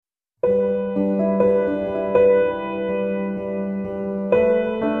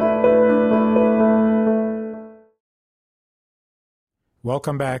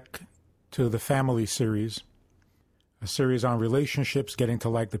Welcome back to the Family Series, a series on relationships, getting to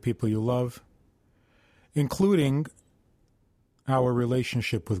like the people you love, including our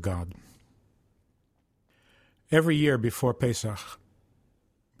relationship with God. Every year before Pesach,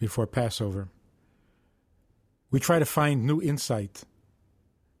 before Passover, we try to find new insight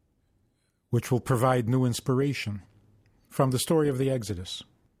which will provide new inspiration from the story of the Exodus.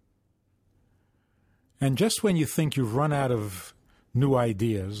 And just when you think you've run out of new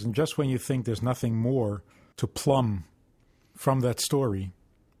ideas, and just when you think there's nothing more to plumb from that story,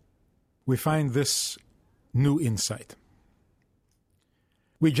 we find this new insight.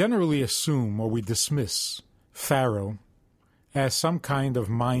 We generally assume or we dismiss Pharaoh as some kind of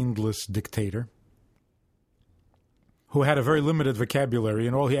mindless dictator who had a very limited vocabulary,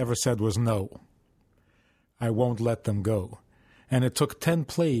 and all he ever said was no. I won't let them go. And it took 10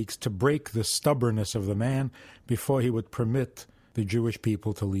 plagues to break the stubbornness of the man before he would permit the Jewish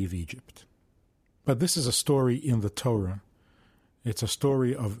people to leave Egypt. But this is a story in the Torah. It's a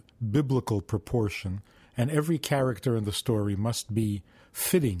story of biblical proportion, and every character in the story must be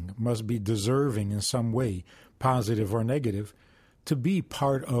fitting, must be deserving in some way, positive or negative, to be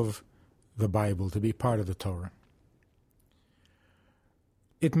part of the Bible, to be part of the Torah.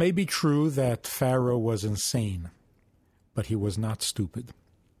 It may be true that Pharaoh was insane, but he was not stupid.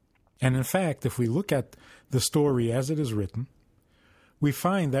 And in fact, if we look at the story as it is written, we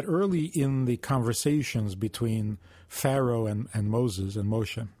find that early in the conversations between Pharaoh and Moses and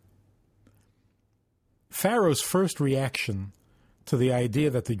Moshe, Pharaoh's first reaction to the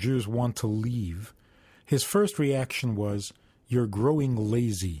idea that the Jews want to leave, his first reaction was, "You're growing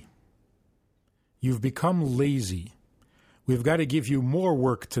lazy. You've become lazy. We've got to give you more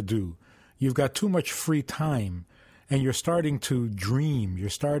work to do. You've got too much free time, and you're starting to dream. You're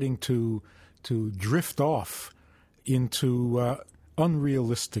starting to drift off into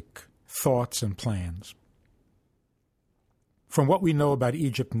unrealistic thoughts and plans." From what we know about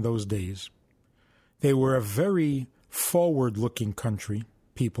Egypt in those days, they were a very forward-looking country,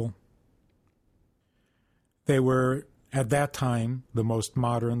 people. They were, at that time, the most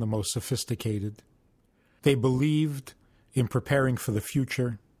modern, the most sophisticated. They believed in preparing for the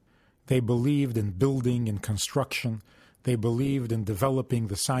future. They believed in building and construction. They believed in developing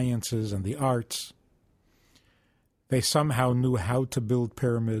the sciences and the arts. They somehow knew how to build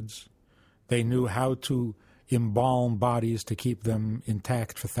pyramids. They knew how to embalm bodies to keep them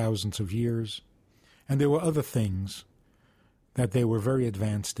intact for thousands of years. And there were other things that they were very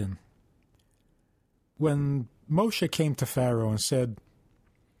advanced in. When Moshe came to Pharaoh and said,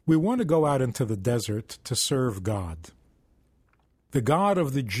 "We want to go out into the desert to serve God. The God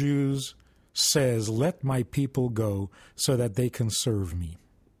of the Jews says, 'Let my people go so that they can serve me.'"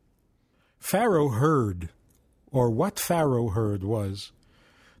 Pharaoh heard, or what Pharaoh heard was,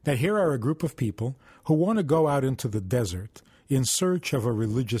 that here are a group of people who want to go out into the desert in search of a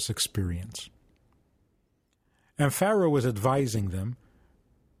religious experience. And Pharaoh was advising them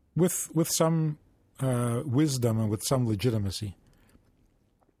with some wisdom and with some legitimacy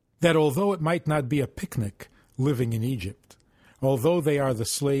that although it might not be a picnic living in Egypt, although they are the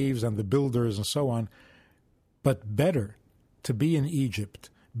slaves and the builders and so on, but better to be in Egypt,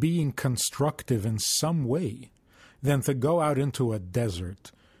 being constructive in some way, than to go out into a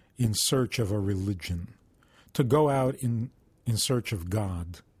desert in search of a religion, to go out in search of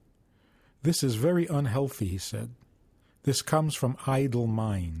God. This is very unhealthy, he said. This comes from idle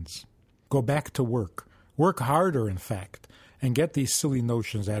minds. Go back to work. Work harder, in fact, and get these silly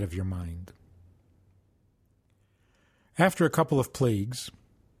notions out of your mind. After a couple of plagues,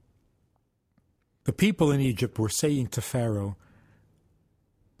 the people in Egypt were saying to Pharaoh,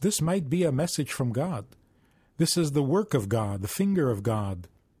 "This might be a message from God. This is the work of God, the finger of God.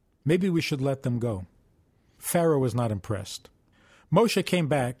 Maybe we should let them go." Pharaoh was not impressed. Moshe came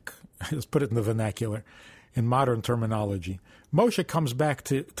back, let's put it in the vernacular, in modern terminology. Moshe comes back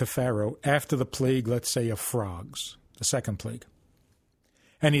to Pharaoh after the plague, let's say, of frogs, the second plague.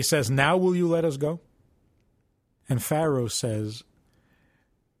 And he says, "Now will you let us go?" And Pharaoh says,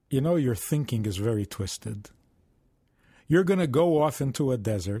 "You know, your thinking is very twisted. You're going to go off into a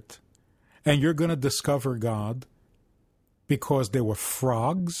desert, and you're going to discover God because there were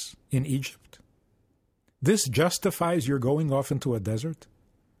frogs in Egypt? This justifies your going off into a desert?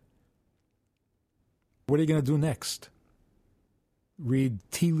 What are you going to do next? Read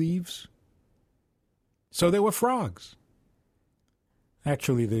tea leaves?" So there were frogs.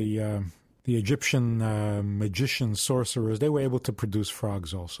 Actually, the Egyptian magicians, sorcerers, they were able to produce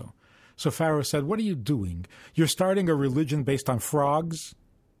frogs also. So Pharaoh said, "What are you doing? You're starting a religion based on frogs?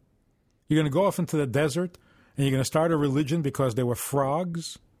 You're going to go off into the desert And you're going to start a religion because there were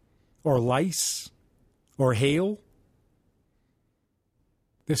frogs or lice or hail?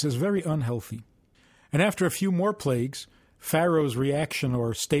 This is very unhealthy. And after a few more plagues, Pharaoh's reaction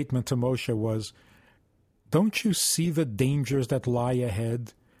or statement to Moshe was, don't you see the dangers that lie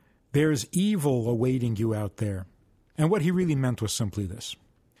ahead? There's evil awaiting you out there. And what he really meant was simply this.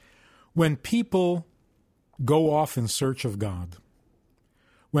 When people go off in search of God,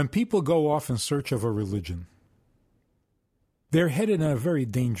 when people go off in search of a religion, they're headed in a very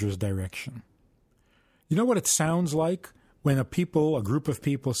dangerous direction. You know what it sounds like when a group of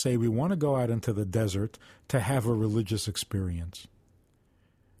people say, we want to go out into the desert to have a religious experience?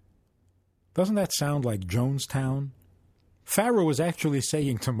 Doesn't that sound like Jonestown? Pharaoh was actually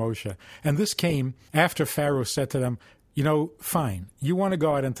saying to Moshe, and this came after Pharaoh said to them, fine, you want to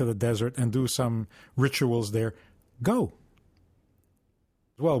go out into the desert and do some rituals there, go.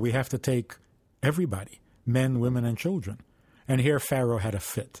 Well, we have to take everybody, men, women, and children. And here Pharaoh had a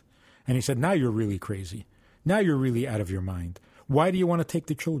fit. And he said, now you're really crazy. Now you're really out of your mind. Why do you want to take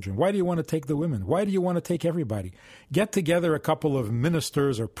the children? Why do you want to take the women? Why do you want to take everybody? Get together a couple of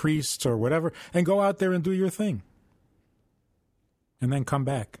ministers or priests or whatever and go out there and do your thing. And then come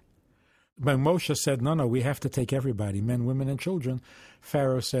back. But Moshe said, no, we have to take everybody, men, women, and children.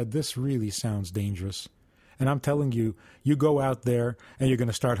 Pharaoh said, this really sounds dangerous. And I'm telling you, you go out there and you're going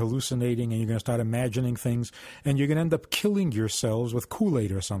to start hallucinating and you're going to start imagining things and you're going to end up killing yourselves with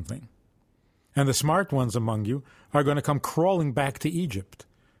Kool-Aid or something. And the smart ones among you are going to come crawling back to Egypt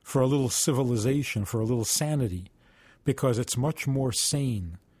for a little civilization, for a little sanity, because it's much more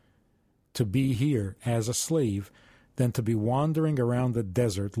sane to be here as a slave than to be wandering around the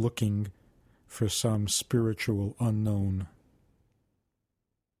desert looking for some spiritual unknown.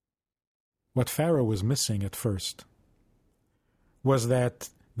 What Pharaoh was missing at first was that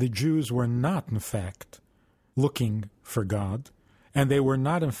the Jews were not, in fact, looking for God, and they were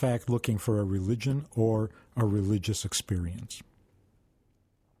not, in fact, looking for a religion or a religious experience.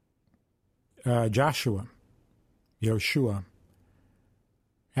 Joshua,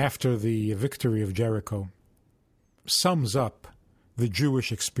 after the victory of Jericho, sums up the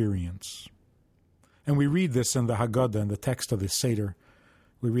Jewish experience. And we read this in the Haggadah, in the text of the Seder.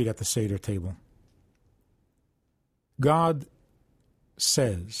 We read at the Seder table. God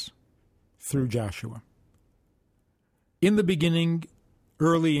says, through Joshua, in the beginning,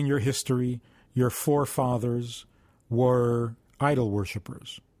 early in your history, your forefathers were idol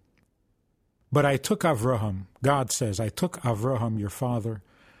worshippers. But I took Avraham, God says, I took Avraham, your father,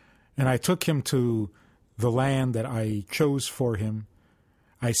 and I took him to the land that I chose for him.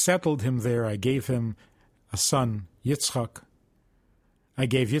 I settled him there. I gave him a son, Yitzchak. I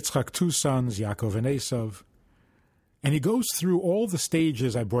gave Yitzchak 2 sons, Yaakov and Esav. And he goes through all the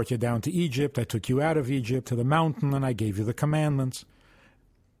stages. I brought you down to Egypt. I took you out of Egypt to the mountain, and I gave you the commandments.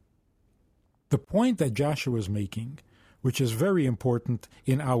 The point that Joshua is making, which is very important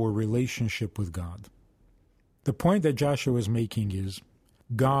in our relationship with God, the point that Joshua is making is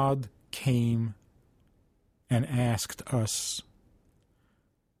God came and asked us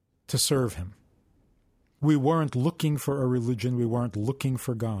to serve him. We weren't looking for a religion. We weren't looking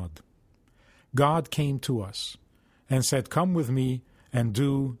for God. God came to us and said, come with me and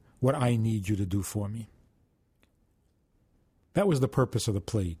do what I need you to do for me. That was the purpose of the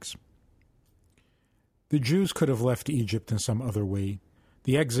plagues. The Jews could have left Egypt in some other way.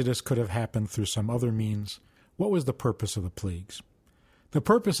 The Exodus could have happened through some other means. What was the purpose of the plagues? The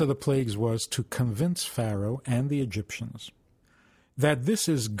purpose of the plagues was to convince Pharaoh and the Egyptians that this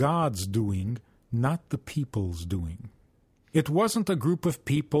is God's doing, not the people's doing. It wasn't a group of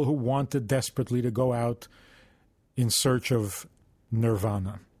people who wanted desperately to go out in search of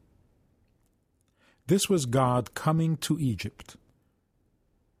nirvana. This was God coming to Egypt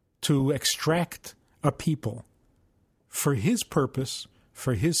to extract a people for his purpose,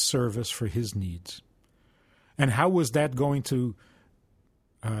 for his service, for his needs. And how was that going to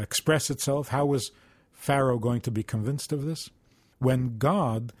express itself? How was Pharaoh going to be convinced of this? When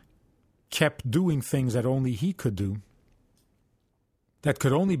God kept doing things that only he could do, that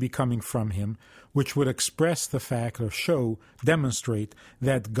could only be coming from him, which would express the fact or demonstrate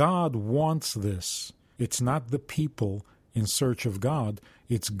that God wants this. It's not the people in search of God,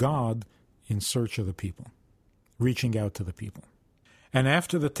 it's God in search of the people, reaching out to the people. And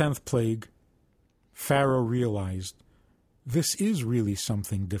after the 10th plague, Pharaoh realized this is really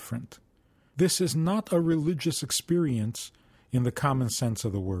something different. This is not a religious experience in the common sense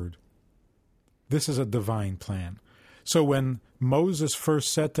of the word. This is a divine plan. So when Moses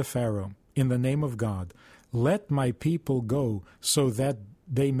first said to Pharaoh, in the name of God, let my people go so that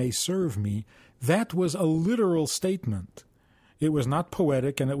they may serve me, that was a literal statement. It was not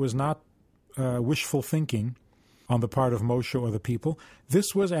poetic, and it was not wishful thinking on the part of Moshe or the people.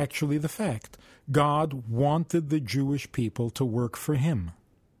 This was actually the fact. God wanted the Jewish people to work for him.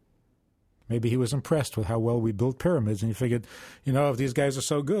 Maybe he was impressed with how well we built pyramids, and he figured, if these guys are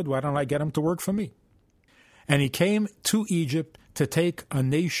so good, why don't I get them to work for me? And he came to Egypt to take a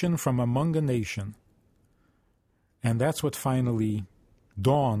nation from among a nation. And that's what finally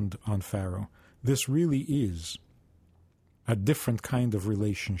dawned on Pharaoh. This really is a different kind of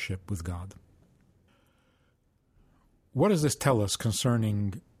relationship with God. What does this tell us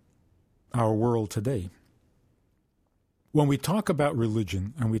concerning our world today? When we talk about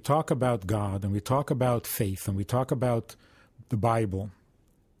religion, and we talk about God, and we talk about faith, and we talk about the Bible,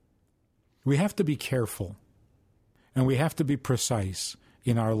 we have to be careful, and we have to be precise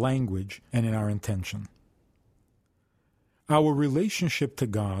in our language and in our intention. Our relationship to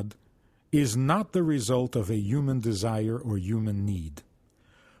God is not the result of a human desire or human need.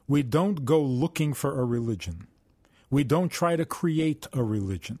 We don't go looking for a religion. We don't try to create a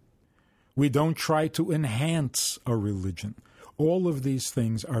religion. We don't try to enhance a religion. All of these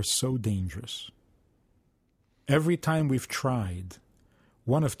things are so dangerous. Every time we've tried,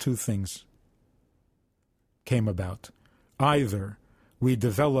 one of two things came about. Either we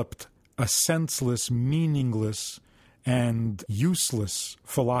developed a senseless, meaningless, and useless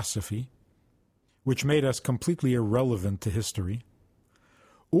philosophy, which made us completely irrelevant to history,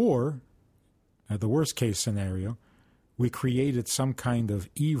 or, at the worst case scenario, we created some kind of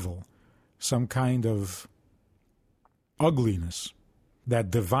evil, some kind of ugliness that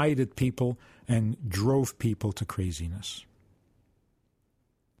divided people and drove people to craziness.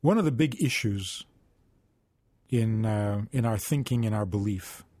 One of the big issues in our thinking, in our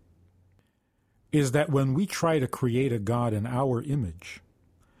belief, is that when we try to create a God in our image,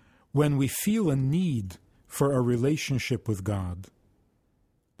 when we feel a need for a relationship with God,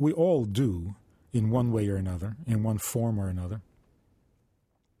 we all do in one way or another, in one form or another.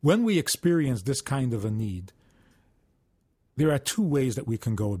 When we experience this kind of a need, there are two ways that we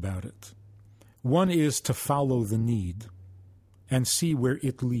can go about it. One is to follow the need and see where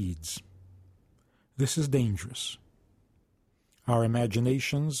it leads. This is dangerous. Our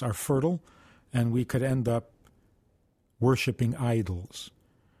imaginations are fertile, and we could end up worshiping idols.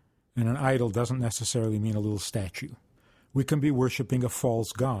 And an idol doesn't necessarily mean a little statue. We can be worshiping a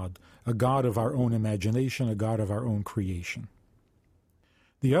false god, a god of our own imagination, a god of our own creation.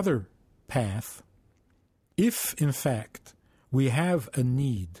 The other path, if in fact we have a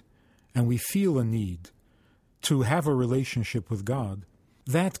need and we feel a need to have a relationship with God,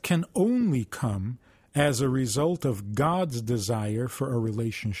 that can only come as a result of God's desire for a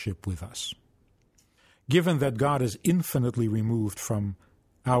relationship with us. Given that God is infinitely removed from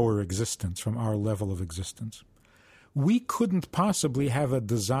our existence, from our level of existence, we couldn't possibly have a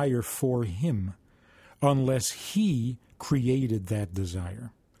desire for him unless he created that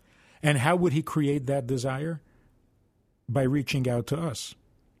desire. And how would he create that desire? By reaching out to us,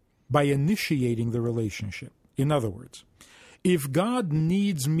 by initiating the relationship. In other words, if God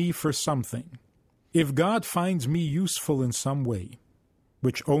needs me for something, if God finds me useful in some way,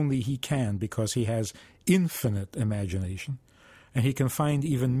 which only he can because he has infinite imagination, and he can find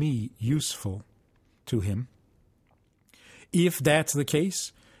even me useful to him, if that's the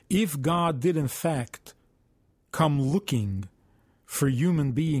case, if God did in fact come looking for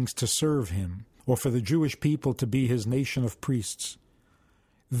human beings to serve him, or for the Jewish people to be his nation of priests,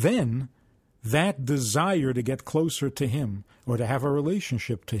 then that desire to get closer to him or to have a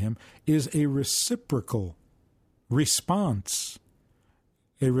relationship to him is a reciprocal response,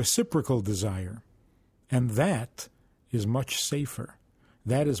 a reciprocal desire. And that is much safer.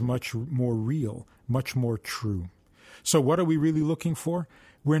 That is much more real, much more true. So what are we really looking for?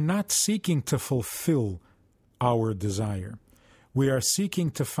 We're not seeking to fulfill our desire. We are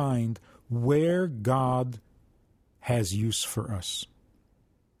seeking to find where God has use for us.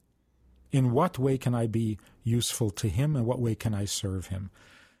 In what way can I be useful to him, and what way can I serve him?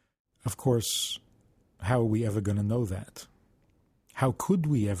 Of course, how are we ever going to know that? How could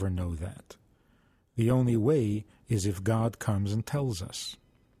we ever know that? The only way is if God comes and tells us.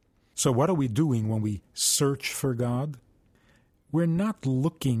 So what are we doing when we search for God? We're not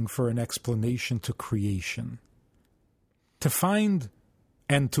looking for an explanation to creation. To find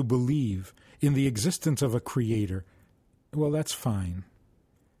and to believe in the existence of a creator, well, that's fine.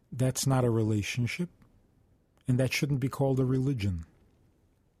 That's not a relationship, and that shouldn't be called a religion.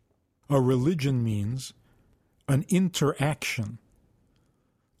 A religion means an interaction,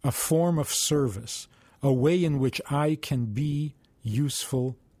 a form of service, a way in which I can be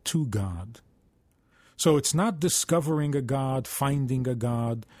useful to God. So it's not discovering a God, finding a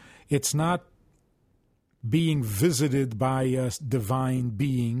God. It's not being visited by a divine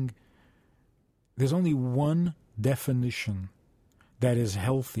being. There's only one definition that is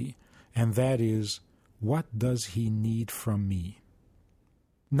healthy, and that is, what does he need from me?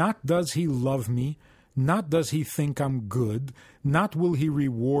 Not does he love me, not does he think I'm good, not will he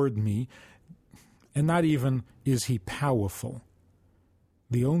reward me, and not even is he powerful.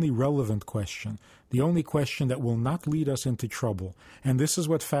 The only relevant question, the only question that will not lead us into trouble, and this is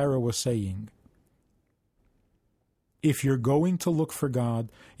what Pharaoh was saying. If you're going to look for God,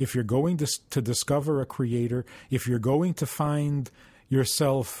 if you're going to discover a creator, if you're going to find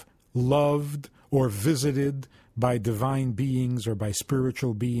yourself loved or visited by divine beings or by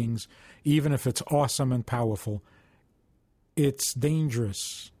spiritual beings, even if it's awesome and powerful, it's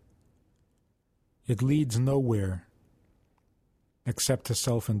dangerous. It leads nowhere except to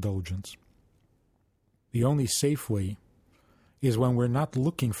self-indulgence. The only safe way is when we're not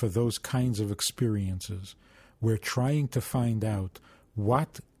looking for those kinds of experiences. We're trying to find out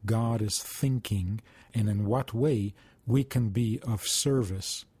what God is thinking and in what way we can be of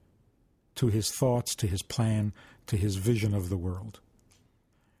service to his thoughts, to his plan, to his vision of the world.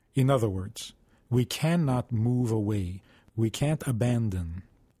 In other words, we cannot move away. We can't abandon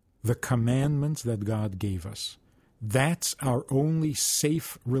the commandments that God gave us. That's our only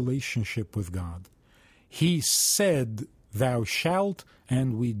safe relationship with God. He said, "Thou shalt,"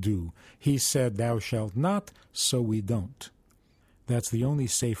 and we do. He said, "Thou shalt not," so we don't. That's the only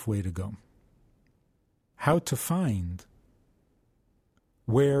safe way to go. How to find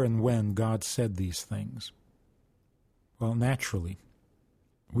where and when God said these things? Well, naturally,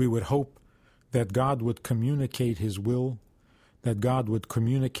 we would hope that God would communicate his will, that God would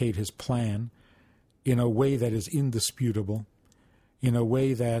communicate his plan in a way that is indisputable, in a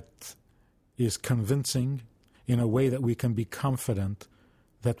way that is convincing, in a way that we can be confident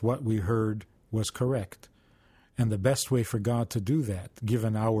that what we heard was correct. And the best way for God to do that,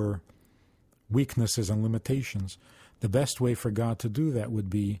 given our weaknesses and limitations, the best way for God to do that would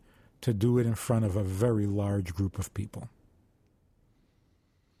be to do it in front of a very large group of people.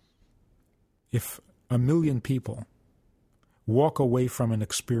 If 1 million people walk away from an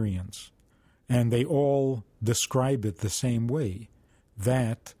experience and they all describe it the same way,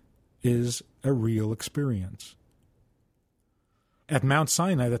 that is a real experience. At Mount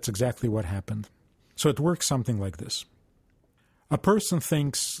Sinai, that's exactly what happened. So it works something like this. A person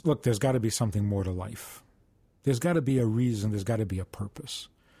thinks, look, there's got to be something more to life. There's got to be a reason, there's got to be a purpose.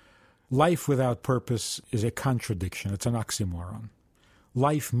 Life without purpose is a contradiction, it's an oxymoron.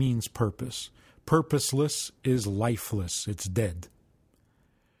 Life means purpose. Purposeless is lifeless, it's dead.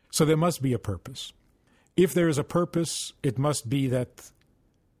 So there must be a purpose. If there is a purpose, it must be that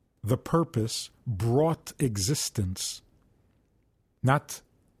the purpose brought existence, not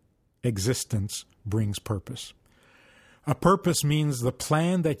existence brings purpose. A purpose means the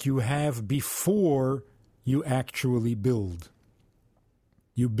plan that you have before you actually build.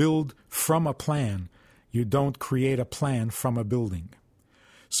 You build from a plan. You don't create a plan from a building.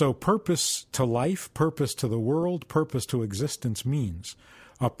 So purpose to life, purpose to the world, purpose to existence means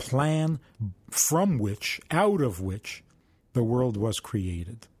a plan from which, out of which, the world was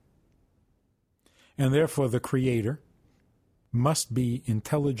created. And therefore the Creator must be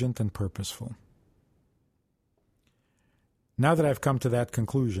intelligent and purposeful. Now that I've come to that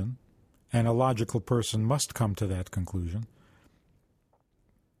conclusion, and a logical person must come to that conclusion,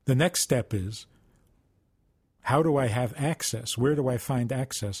 the next step is, how do I have access? Where do I find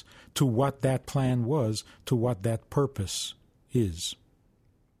access to what that plan was, to what that purpose is?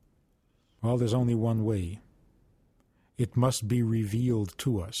 Well, there's only one way. It must be revealed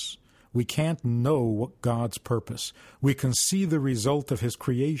to us. We can't know God's purpose. We can see the result of his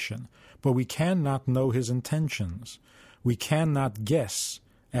creation, but we cannot know his intentions. We cannot guess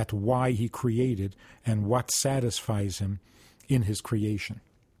at why he created and what satisfies him in his creation.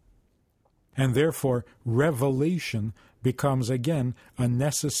 And therefore, revelation becomes again a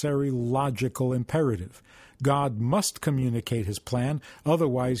necessary logical imperative. God must communicate his plan,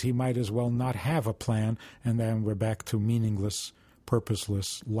 otherwise he might as well not have a plan, and then we're back to meaningless,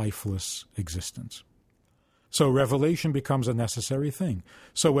 purposeless, lifeless existence. So revelation becomes a necessary thing.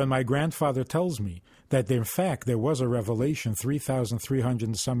 So when my grandfather tells me that in fact there was a revelation 3,300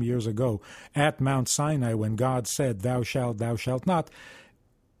 and some years ago at Mount Sinai when God said, thou shalt not,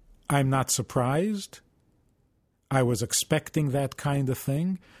 I'm not surprised. I was expecting that kind of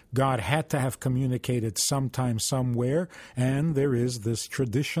thing. God had to have communicated sometime, somewhere, and there is this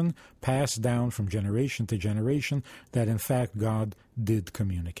tradition passed down from generation to generation that, in fact, God did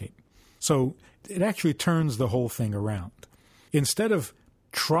communicate. So it actually turns the whole thing around. Instead of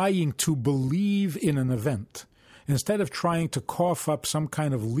trying to believe in an event, instead of trying to cough up some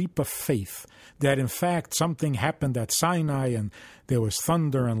kind of leap of faith that, in fact, something happened at Sinai and there was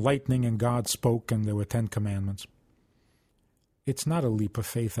thunder and lightning and God spoke and there were 10 commandments, it's not a leap of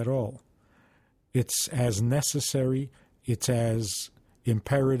faith at all. It's as necessary, it's as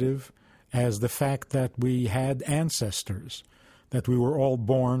imperative as the fact that we had ancestors, that we were all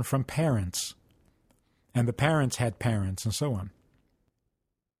born from parents, and the parents had parents, and so on.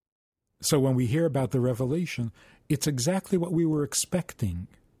 So when we hear about the revelation, it's exactly what we were expecting.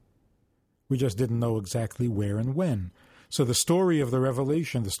 We just didn't know exactly where and when. So the story of the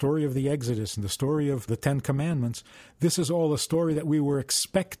Revelation, the story of the Exodus, and the story of the 10 Commandments, this is all a story that we were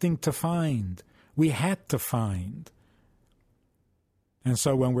expecting to find. We had to find. And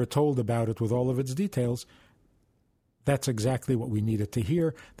so when we're told about it with all of its details, that's exactly what we needed to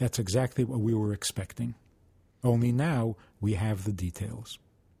hear. That's exactly what we were expecting. Only now we have the details.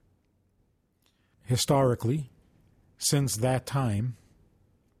 Historically, since that time,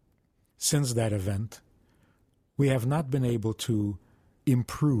 since that event, we have not been able to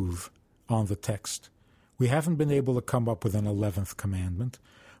improve on the text. We haven't been able to come up with an 11th commandment.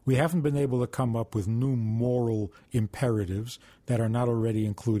 We haven't been able to come up with new moral imperatives that are not already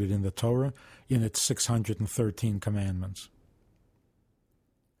included in the Torah in its 613 commandments.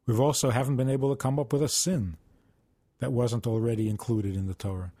 We've also haven't been able to come up with a sin that wasn't already included in the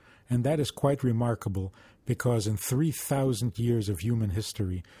Torah. And that is quite remarkable because in 3,000 years of human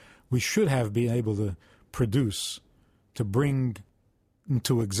history, we should have been able to produce, to bring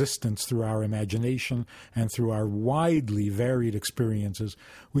into existence through our imagination and through our widely varied experiences,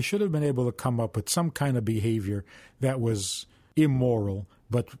 we should have been able to come up with some kind of behavior that was immoral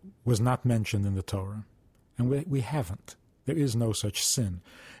but was not mentioned in the Torah. And we haven't. There is no such sin.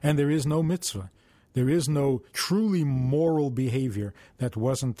 And there is no mitzvah. There is no truly moral behavior that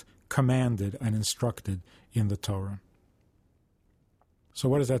wasn't commanded and instructed in the Torah. So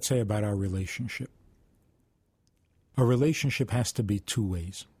what does that say about our relationship? A relationship has to be two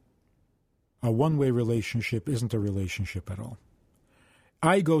ways. A one-way relationship isn't a relationship at all.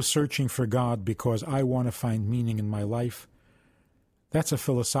 I go searching for God because I want to find meaning in my life. That's a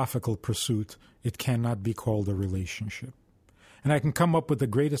philosophical pursuit. It cannot be called a relationship. And I can come up with the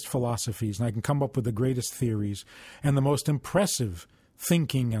greatest philosophies, and I can come up with the greatest theories, and the most impressive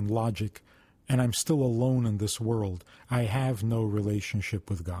thinking and logic, and I'm still alone in this world. I have no relationship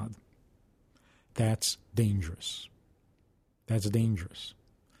with God. That's dangerous. That's dangerous.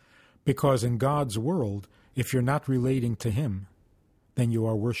 Because in God's world, if you're not relating to Him, then you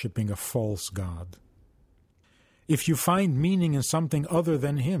are worshiping a false God. If you find meaning in something other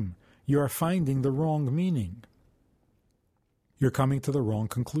than Him, you are finding the wrong meaning. You're coming to the wrong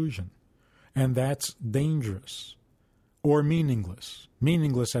conclusion. And that's dangerous. Or meaningless.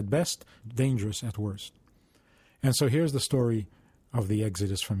 Meaningless at best, dangerous at worst. And so here's the story of the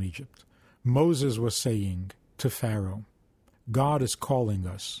Exodus from Egypt. Moses was saying to Pharaoh, God is calling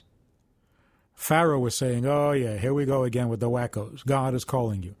us. Pharaoh was saying, oh yeah, here we go again with the wackos. God is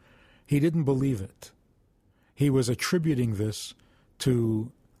calling you. He didn't believe it. He was attributing this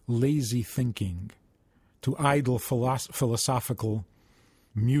to lazy thinking, to idle philosophical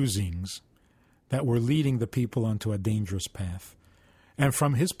musings that were leading the people onto a dangerous path. And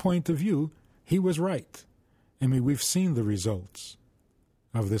from his point of view, he was right. I mean, we've seen the results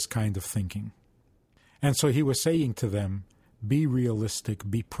of this kind of thinking. And so he was saying to them, be realistic,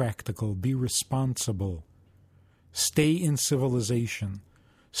 be practical, be responsible. Stay in civilization.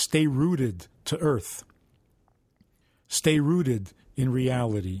 Stay rooted to earth. Stay rooted in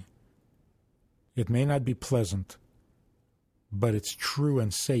reality. It may not be pleasant, but it's true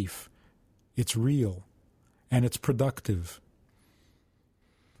and safe. It's real, and it's productive.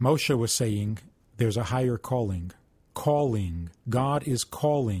 Moshe was saying there's a higher calling. Calling. God is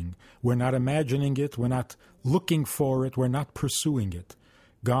calling. We're not imagining it. We're not looking for it. We're not pursuing it.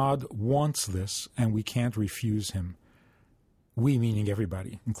 God wants this, and we can't refuse Him. We meaning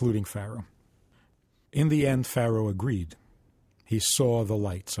everybody, including Pharaoh. In the end, Pharaoh agreed. He saw the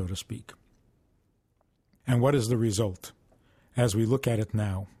light, so to speak. And what is the result? As we look at it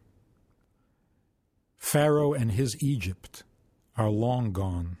now, Pharaoh and his Egypt are long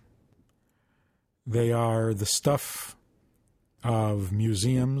gone. They are the stuff of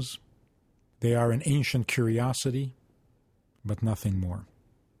museums. They are an ancient curiosity, but nothing more.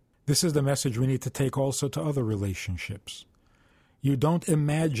 This is the message we need to take also to other relationships. You don't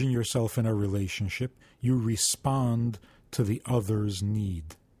imagine yourself in a relationship, you respond to the other's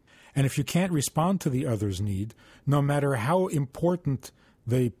need. And if you can't respond to the other's need, no matter how important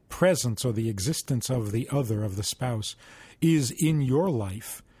the presence or the existence of the other, of the spouse, is in your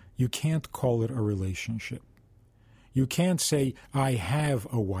life, you can't call it a relationship. You can't say, I have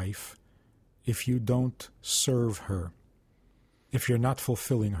a wife, if you don't serve her, if you're not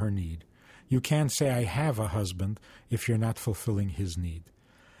fulfilling her need. You can't say, I have a husband, if you're not fulfilling his need.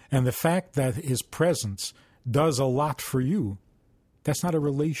 And the fact that his presence does a lot for you, that's not a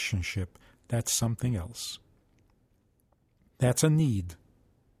relationship, that's something else. That's a need,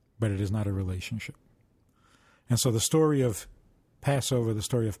 but it is not a relationship. And so the story of Passover, the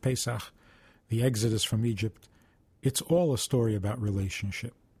story of Pesach, the Exodus from Egypt, it's all a story about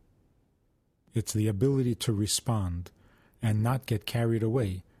relationship. It's the ability to respond and not get carried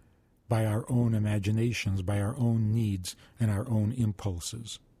away by our own imaginations, by our own needs and our own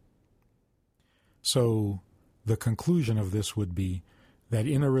impulses. So the conclusion of this would be that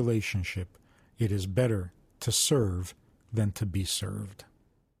in a relationship, it is better to serve than to be served.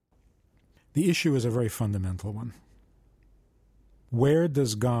 The issue is a very fundamental one. Where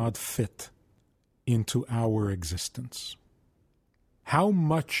does God fit into our existence? How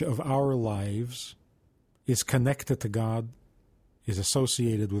much of our lives is connected to God, is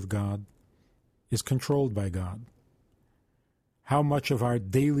associated with God, is controlled by God? How much of our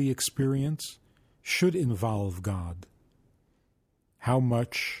daily experience should involve God? How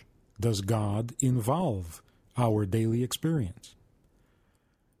much does God involve our daily experience?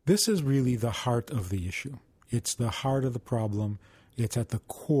 This is really the heart of the issue. It's the heart of the problem. It's at the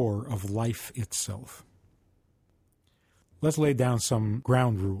core of life itself. Let's lay down some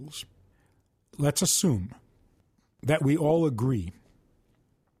ground rules. Let's assume that we all agree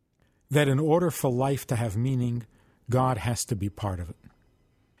that in order for life to have meaning, God has to be part of it.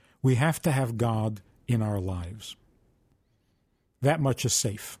 We have to have God in our lives. That much is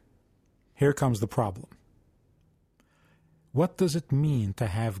safe. Here comes the problem. What does it mean to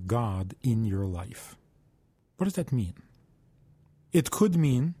have God in your life? What does that mean? It could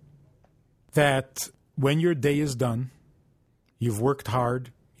mean that when your day is done, you've worked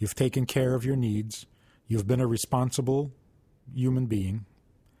hard, you've taken care of your needs, you've been a responsible human being,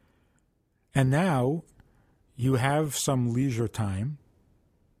 and now you have some leisure time.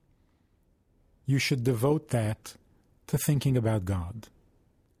 You should devote that to thinking about God,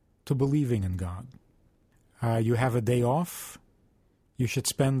 to believing in God. You have a day off, you should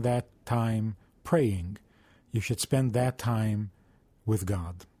spend that time praying. You should spend that time with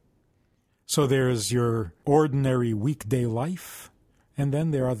God. So there's your ordinary weekday life, and then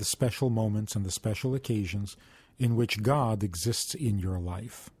there are the special moments and the special occasions in which God exists in your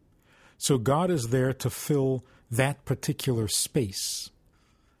life. So God is there to fill that particular space.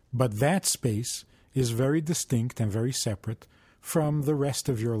 But that space is very distinct and very separate from the rest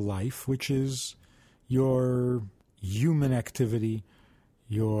of your life, which is your human activity,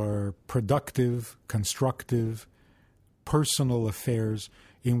 your productive, constructive, personal affairs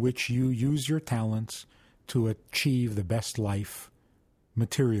in which you use your talents to achieve the best life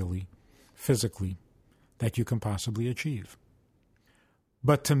materially, physically, that you can possibly achieve.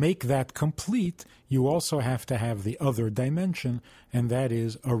 But to make that complete, you also have to have the other dimension, and that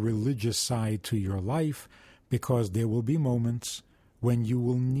is a religious side to your life, because there will be moments when you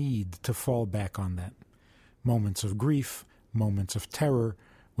will need to fall back on that. Moments of grief, moments of terror,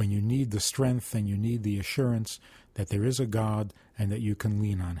 when you need the strength and you need the assurance that there is a God and that you can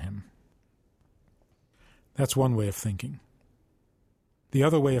lean on Him. That's one way of thinking. The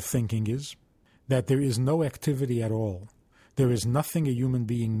other way of thinking is that there is no activity at all. There is nothing a human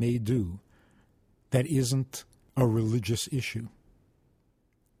being may do that isn't a religious issue.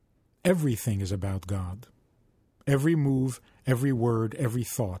 Everything is about God. Every move, every word, every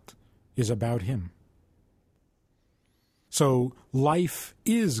thought is about Him. So life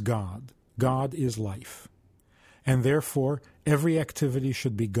is God. God is life. And therefore, every activity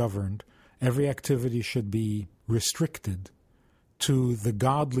should be governed. Every activity should be restricted to the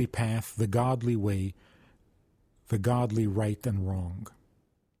godly path, the godly way, the godly right and wrong.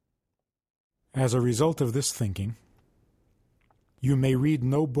 As a result of this thinking, you may read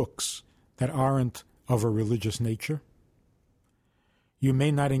no books that aren't of a religious nature. You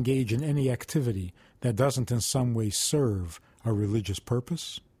may not engage in any activity that doesn't in some way serve a religious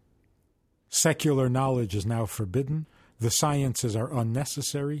purpose. Secular knowledge is now forbidden. The sciences are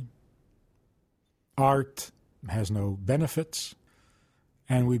unnecessary. Art has no benefits.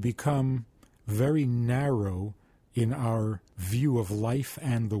 And we become very narrow, in our view of life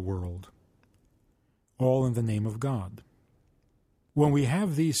and the world, all in the name of God. When we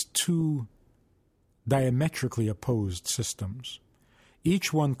have these two diametrically opposed systems,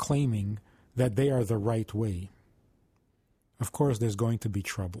 each one claiming that they are the right way, of course there's going to be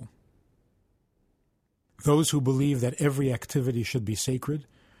trouble. Those who believe that every activity should be sacred,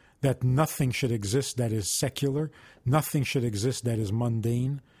 that nothing should exist that is secular, nothing should exist that is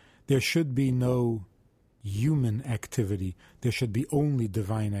mundane, there should be no human activity, there should be only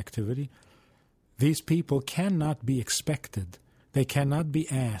divine activity. These people cannot be expected, they cannot be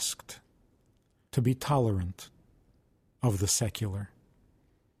asked to be tolerant of the secular,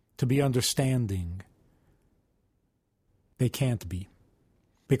 to be understanding. They can't be,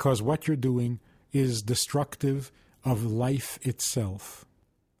 because what you're doing is destructive of life itself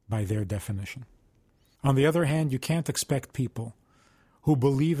by their definition. On the other hand, you can't expect people who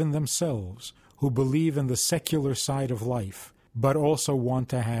believe in themselves, who believe in the secular side of life, but also want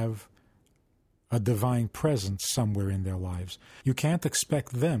to have a divine presence somewhere in their lives. You can't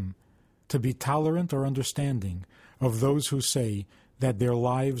expect them to be tolerant or understanding of those who say that their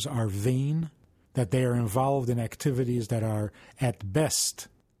lives are vain, that they are involved in activities that are at best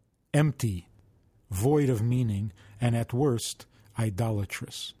empty, void of meaning, and at worst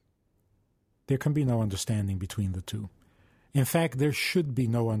idolatrous. There can be no understanding between the two. In fact, there should be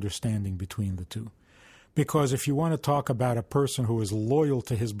no understanding between the two. Because if you want to talk about a person who is loyal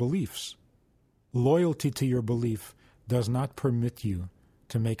to his beliefs, loyalty to your belief does not permit you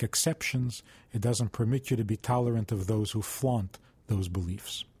to make exceptions. It doesn't permit you to be tolerant of those who flaunt those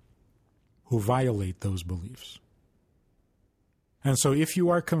beliefs, who violate those beliefs. And so if you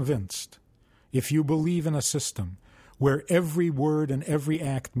are convinced, if you believe in a system where every word and every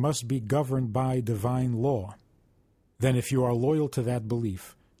act must be governed by divine law, then if you are loyal to that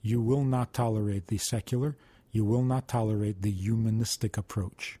belief, you will not tolerate the secular, you will not tolerate the humanistic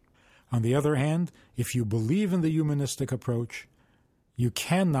approach. On the other hand, if you believe in the humanistic approach, you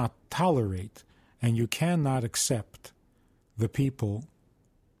cannot tolerate and you cannot accept the people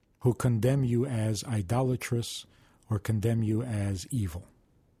who condemn you as idolatrous or condemn you as evil.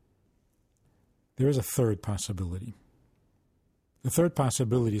 There is a third possibility. The third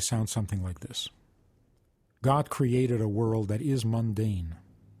possibility sounds something like this. God created a world that is mundane.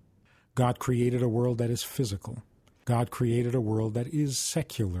 God created a world that is physical. God created a world that is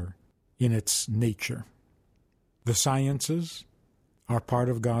secular in its nature. The sciences are part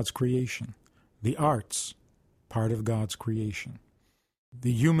of God's creation. The arts, part of God's creation.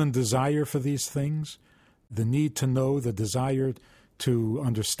 The human desire for these things, the need to know, the desire to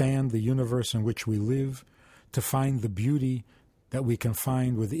understand the universe in which we live, to find the beauty that we can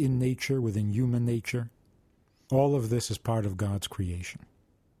find within nature, within human nature, all of this is part of God's creation.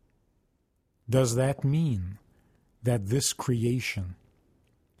 Does that mean that this creation,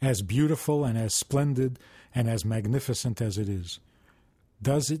 as beautiful and as splendid and as magnificent as it is,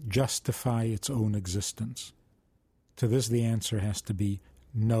 does it justify its own existence? To this, the answer has to be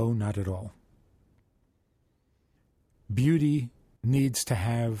no, not at all. Beauty needs to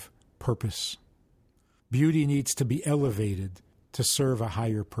have purpose. Beauty needs to be elevated to serve a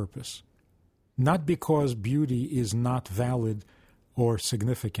higher purpose. Not because beauty is not valid or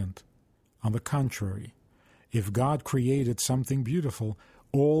significant. On the contrary, if God created something beautiful,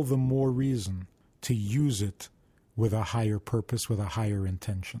 all the more reason to use it with a higher purpose, with a higher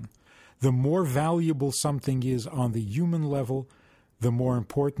intention. The more valuable something is on the human level, the more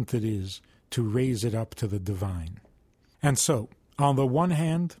important it is to raise it up to the divine. And so, on the one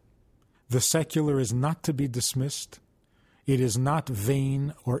hand, the secular is not to be dismissed. It is not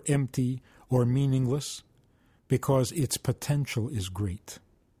vain or empty or meaningless, because its potential is great.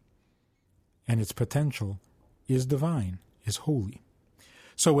 And its potential is divine, is holy.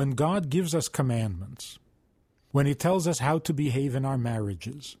 So when God gives us commandments, when He tells us how to behave in our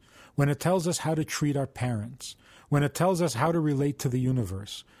marriages, when it tells us how to treat our parents, when it tells us how to relate to the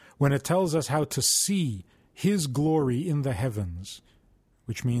universe, when it tells us how to see His glory in the heavens,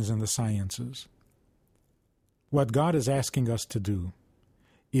 which means in the sciences, what God is asking us to do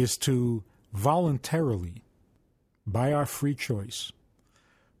is to voluntarily, by our free choice,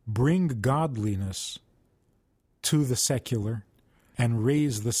 bring godliness to the secular and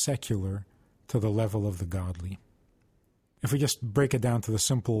raise the secular to the level of the godly. If we just break it down to the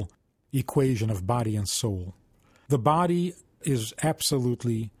simple equation of body and soul, the body is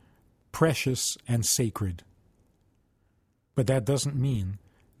absolutely precious and sacred. But that doesn't mean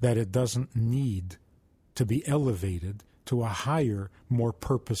that it doesn't need to be elevated to a higher, more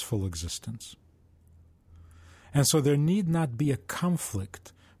purposeful existence. And so there need not be a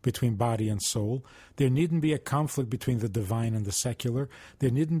conflict between body and soul. There needn't be a conflict between the divine and the secular.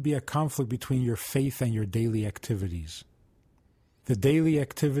 There needn't be a conflict between your faith and your daily activities. The daily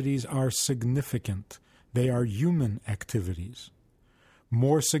activities are significant. They are human activities,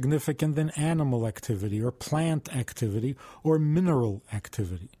 more significant than animal activity or plant activity or mineral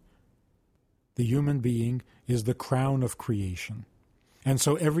activity. The human being is the crown of creation. And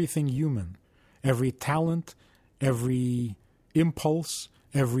so everything human, every talent, every impulse,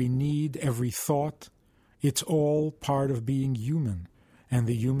 every need, every thought, it's all part of being human. And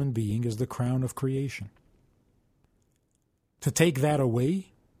the human being is the crown of creation. To take that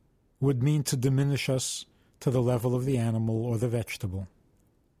away would mean to diminish us to the level of the animal or the vegetable.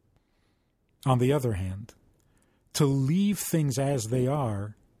 On the other hand, to leave things as they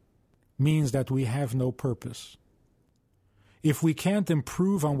are means that we have no purpose. If we can't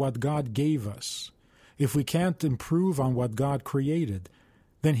improve on what God gave us, if we can't improve on what God created,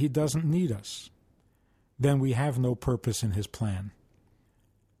 then He doesn't need us. Then we have no purpose in His plan.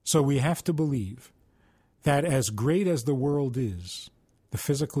 So we have to believe that as great as the world is, the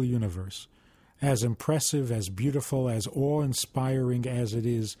physical universe, as impressive, as beautiful, as awe-inspiring as it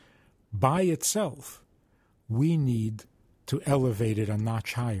is by itself, we need to elevate it a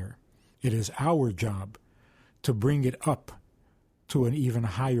notch higher. It is our job to bring it up to an even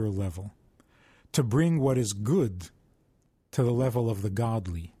higher level, to bring what is good to the level of the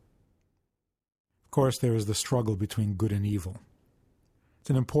godly. Of course, there is the struggle between good and evil. It's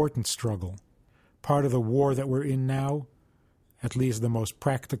an important struggle. Part of the war that we're in now, at least the most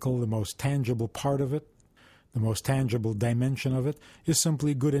practical, the most tangible part of it, the most tangible dimension of it, is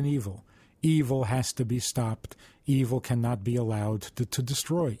simply good and evil. Evil has to be stopped. Evil cannot be allowed to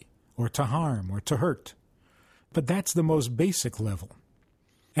destroy or to harm or to hurt. But that's the most basic level.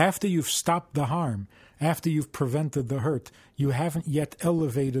 After you've stopped the harm, after you've prevented the hurt, you haven't yet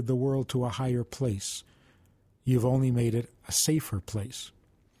elevated the world to a higher place. You've only made it a safer place.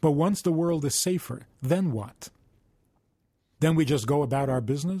 But once the world is safer, then what? Then we just go about our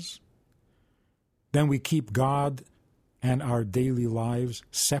business? Then we keep God and our daily lives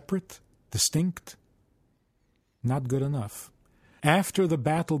separate, distinct? Not good enough. After the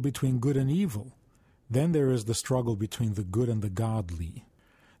battle between good and evil, then there is the struggle between the good and the godly.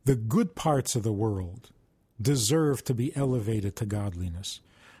 The good parts of the world deserve to be elevated to godliness.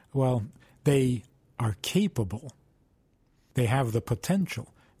 Well, they are capable. They have the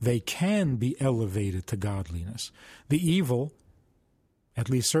potential. They can be elevated to godliness. The evil, at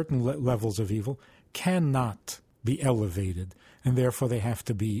least certain levels of evil, cannot be elevated, and therefore they have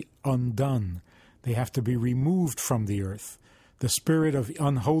to be undone. They have to be removed from the earth. The spirit of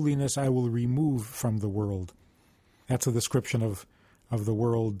unholiness I will remove from the world. That's a description of the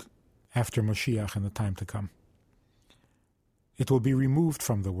world after Mashiach in the time to come. It will be removed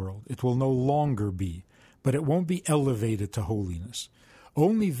from the world. It will no longer be, but it won't be elevated to holiness.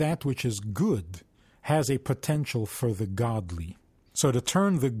 Only that which is good has a potential for the godly. So to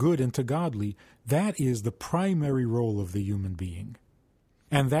turn the good into godly, that is the primary role of the human being.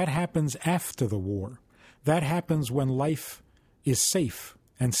 And that happens after the war. That happens when life is safe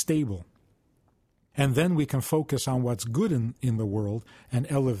and stable. And then we can focus on what's good in the world and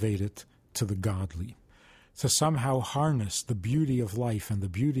elevate it to the godly. To somehow harness the beauty of life and the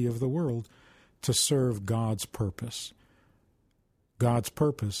beauty of the world to serve God's purpose. God's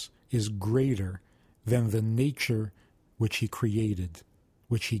purpose is greater than the nature which He created,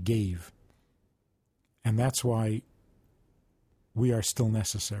 which He gave. And that's why we are still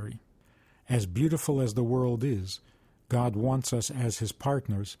necessary. As beautiful as the world is, God wants us as His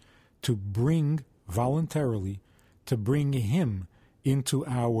partners to bring voluntarily, to bring Him into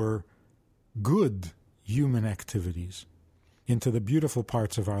our good human activities, into the beautiful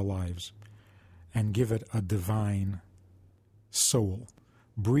parts of our lives, and give it a divine soul.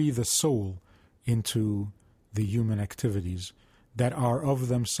 Breathe a soul into the human activities that are of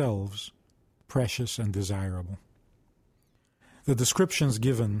themselves precious and desirable. The descriptions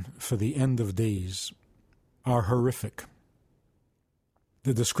given for the end of days are horrific.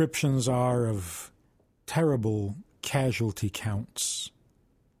 The descriptions are of terrible casualty counts,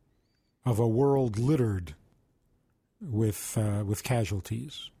 of a world littered with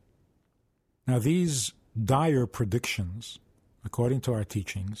casualties. Now these dire predictions, according to our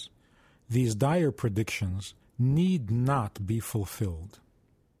teachings, these dire predictions need not be fulfilled.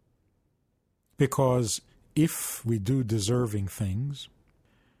 Because if we do deserving things,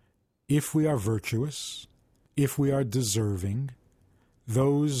 if we are virtuous, if we are deserving,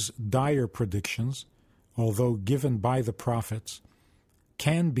 those dire predictions, although given by the prophets,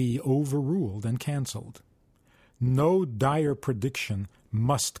 can be overruled and canceled. No dire prediction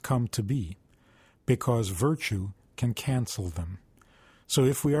must come to be, because virtue can cancel them. So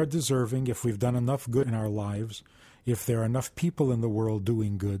if we are deserving, if we've done enough good in our lives, if there are enough people in the world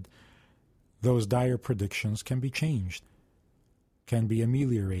doing good, those dire predictions can be changed, can be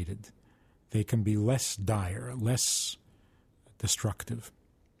ameliorated. They can be less dire, less destructive.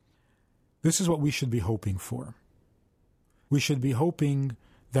 This is what we should be hoping for. We should be hoping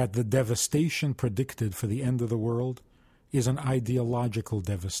that the devastation predicted for the end of the world is an ideological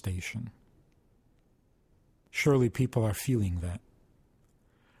devastation. Surely people are feeling that.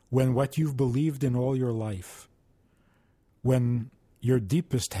 When what you've believed in all your life, when your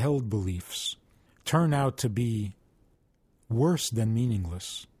deepest held beliefs turn out to be worse than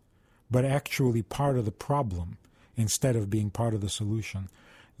meaningless, but actually part of the problem instead of being part of the solution,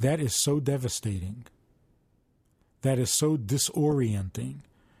 that is so devastating. That is so disorienting.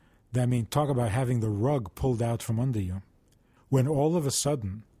 Talk about having the rug pulled out from under you. When all of a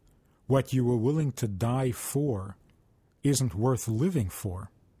sudden, what you were willing to die for isn't worth living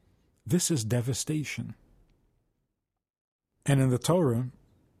for. This is devastation. And in the Torah,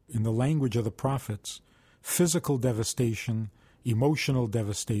 in the language of the prophets, physical devastation, emotional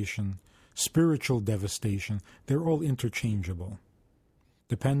devastation, spiritual devastation, they're all interchangeable,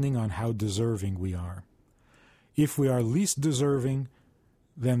 depending on how deserving we are. If we are least deserving,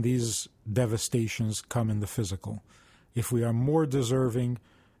 then these devastations come in the physical. If we are more deserving,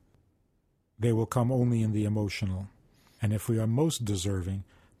 they will come only in the emotional. And if we are most deserving,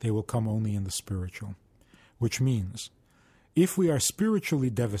 they will come only in the spiritual. Which means, if we are spiritually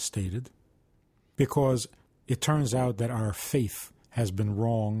devastated, because it turns out that our faith has been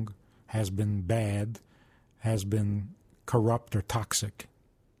wrong, has been bad, has been corrupt or toxic,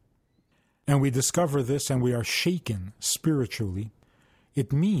 and we discover this and we are shaken spiritually,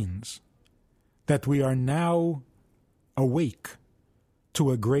 it means that we are now awake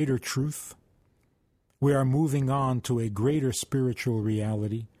to a greater truth. We are moving on to a greater spiritual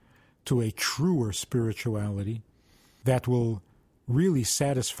reality, to a truer spirituality that will really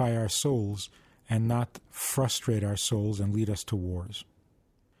satisfy our souls and not frustrate our souls and lead us to wars.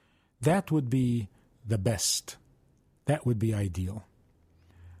 That would be the best. That would be ideal.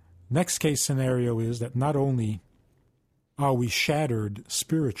 Next case scenario is that not only are we shattered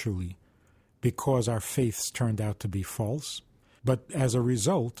spiritually because our faiths turned out to be false, but as a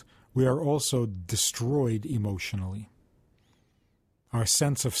result, we are also destroyed emotionally. Our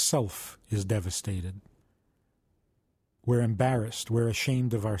sense of self is devastated. We're embarrassed. We're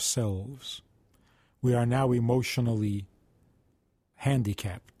ashamed of ourselves. We are now emotionally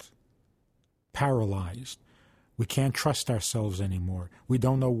handicapped, paralyzed. We can't trust ourselves anymore. We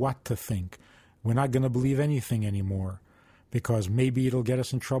don't know what to think. We're not going to believe anything anymore because maybe it'll get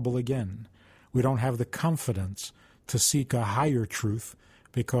us in trouble again. We don't have the confidence to seek a higher truth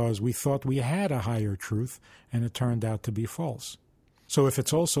because we thought we had a higher truth and it turned out to be false. So if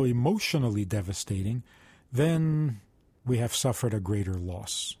it's also emotionally devastating, then we have suffered a greater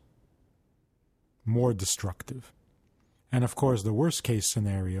loss, more destructive. And of course, the worst case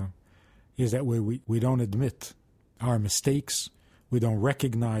scenario is that we don't admit our mistakes, we don't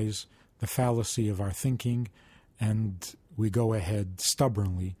recognize the fallacy of our thinking, and we go ahead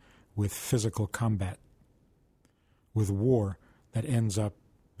stubbornly with physical combat, with war that ends up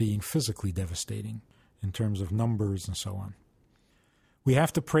being physically devastating in terms of numbers and so on. We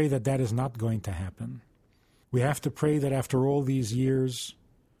have to pray that that is not going to happen. We have to pray that after all these years,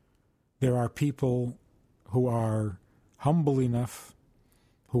 there are people who are humble enough,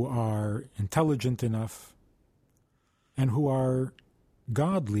 who are intelligent enough, and who are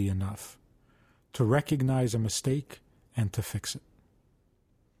godly enough to recognize a mistake and to fix it.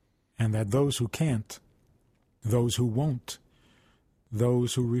 And that those who can't, those who won't,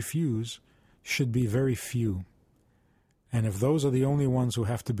 those who refuse, should be very few. And if those are the only ones who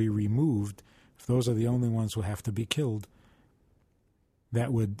have to be removed, if those are the only ones who have to be killed,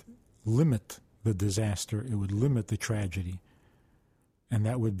 that would limit the disaster, it would limit the tragedy, and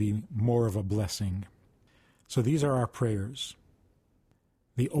that would be more of a blessing. So these are our prayers.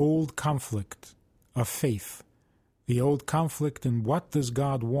 The old conflict of faith, the old conflict in what does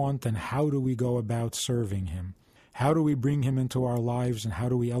God want and how do we go about serving Him? How do we bring Him into our lives and how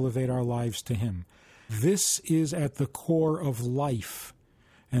do we elevate our lives to Him? This is at the core of life,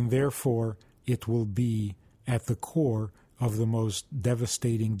 and therefore it will be at the core of the most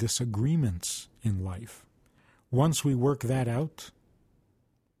devastating disagreements in life. Once we work that out,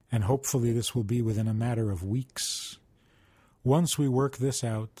 and hopefully this will be within a matter of weeks, once we work this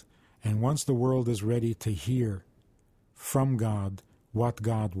out, and once the world is ready to hear from God what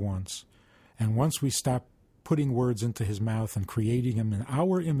God wants, and once we stop putting words into his mouth and creating him in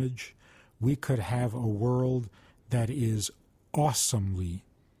our image, we could have a world that is awesomely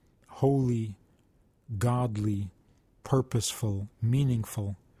holy, godly, purposeful,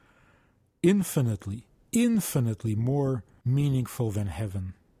 meaningful, infinitely more meaningful than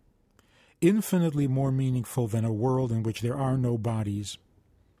heaven, infinitely more meaningful than a world in which there are no bodies,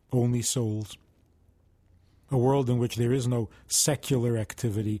 only souls, a world in which there is no secular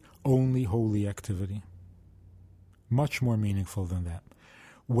activity, only holy activity. Much more meaningful than that.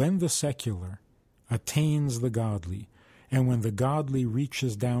 When the secular attains the godly, and when the godly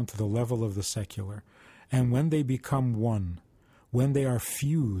reaches down to the level of the secular, and when they become one, when they are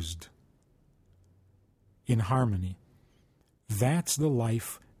fused in harmony, that's the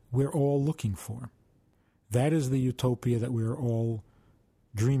life we're all looking for. That is the utopia that we're all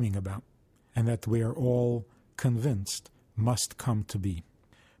dreaming about, and that we are all convinced must come to be.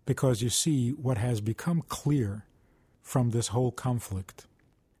 Because you see, what has become clear from this whole conflict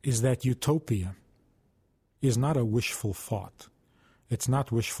is that utopia is not a wishful thought. It's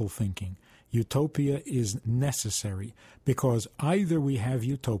not wishful thinking. Utopia is necessary because either we have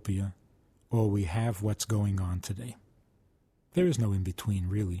utopia or we have what's going on today. There is no in-between,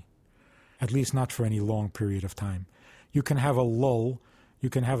 really. At least not for any long period of time. You can have a lull, you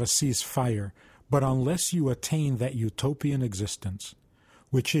can have a ceasefire, but unless you attain that utopian existence,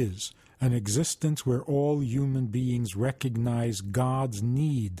 which is an existence where all human beings recognize God's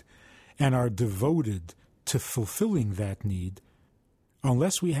need and are devoted to fulfilling that need,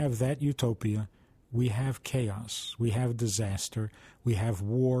 unless we have that utopia, we have chaos, we have disaster, we have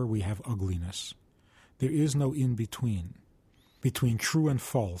war, we have ugliness. There is no in-between. Between true and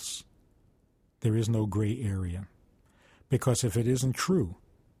false, there is no gray area. Because if it isn't true,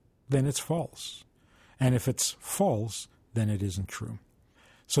 then it's false. And if it's false, then it isn't true.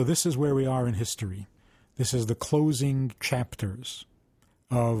 So this is where we are in history. This is the closing chapters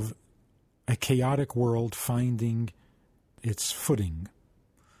of a chaotic world finding its footing.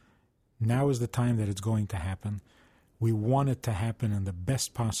 Now is the time that it's going to happen. We want it to happen in the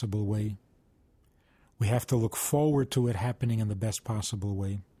best possible way. We have to look forward to it happening in the best possible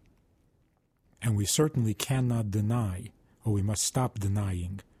way. And we certainly cannot deny, or we must stop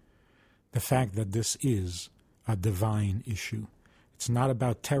denying, the fact that this is a divine issue. It's not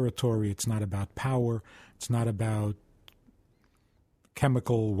about territory, it's not about power, it's not about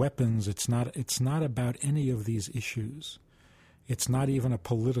chemical weapons, it's not about any of these issues. It's not even a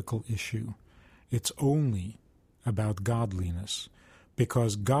political issue. It's only about godliness.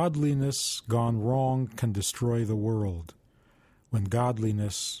 Because godliness gone wrong can destroy the world. When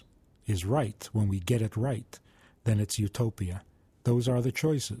godliness is right, when we get it right, then it's utopia. Those are the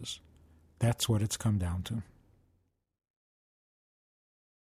choices. That's what it's come down to.